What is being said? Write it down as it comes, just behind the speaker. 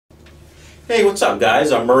Hey, what's up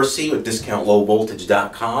guys? I'm Mercy with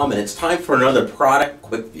DiscountLowVoltage.com, and it's time for another product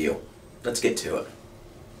quick view. Let's get to it.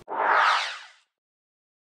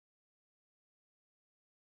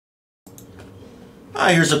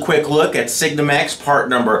 Here's a quick look at Signamax part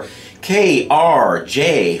number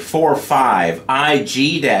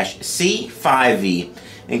KRJ45IG-C5E.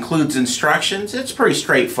 Includes instructions. It's pretty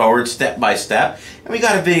straightforward, step by step. And we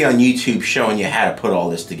got a video on YouTube showing you how to put all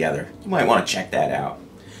this together. You might want to check that out.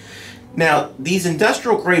 Now, these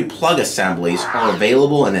industrial grade plug assemblies are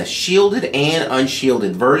available in a shielded and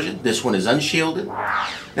unshielded version. This one is unshielded.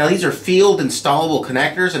 Now, these are field installable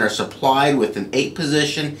connectors and are supplied with an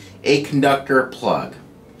 8-position 8-conductor plug.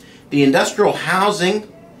 The industrial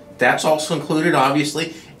housing, that's also included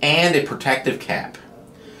obviously, and a protective cap.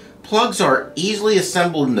 Plugs are easily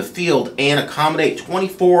assembled in the field and accommodate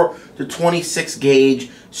 24 to 26 gauge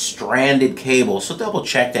stranded cable. So double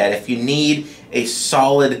check that. If you need a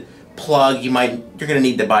solid plug, you're going to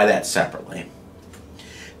need to buy that separately.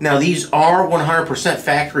 Now these are 100%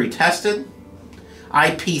 factory tested,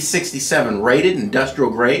 IP67 rated, industrial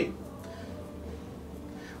grade,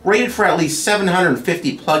 rated for at least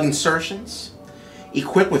 750 plug insertions,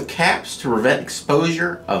 equipped with caps to prevent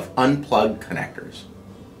exposure of unplugged connectors.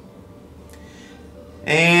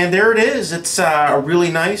 And there it is. It's a really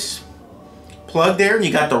nice plug there, and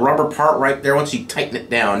you got the rubber part right there. Once you tighten it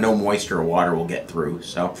down, no moisture or water will get through.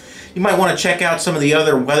 So you might want to check out some of the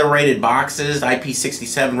other weather rated boxes,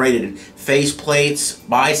 IP67 rated face plates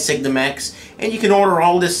by Signamax, and you can order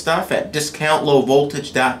all this stuff at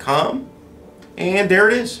DiscountLowVoltage.com. And there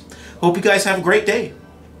it is. Hope you guys have a great day.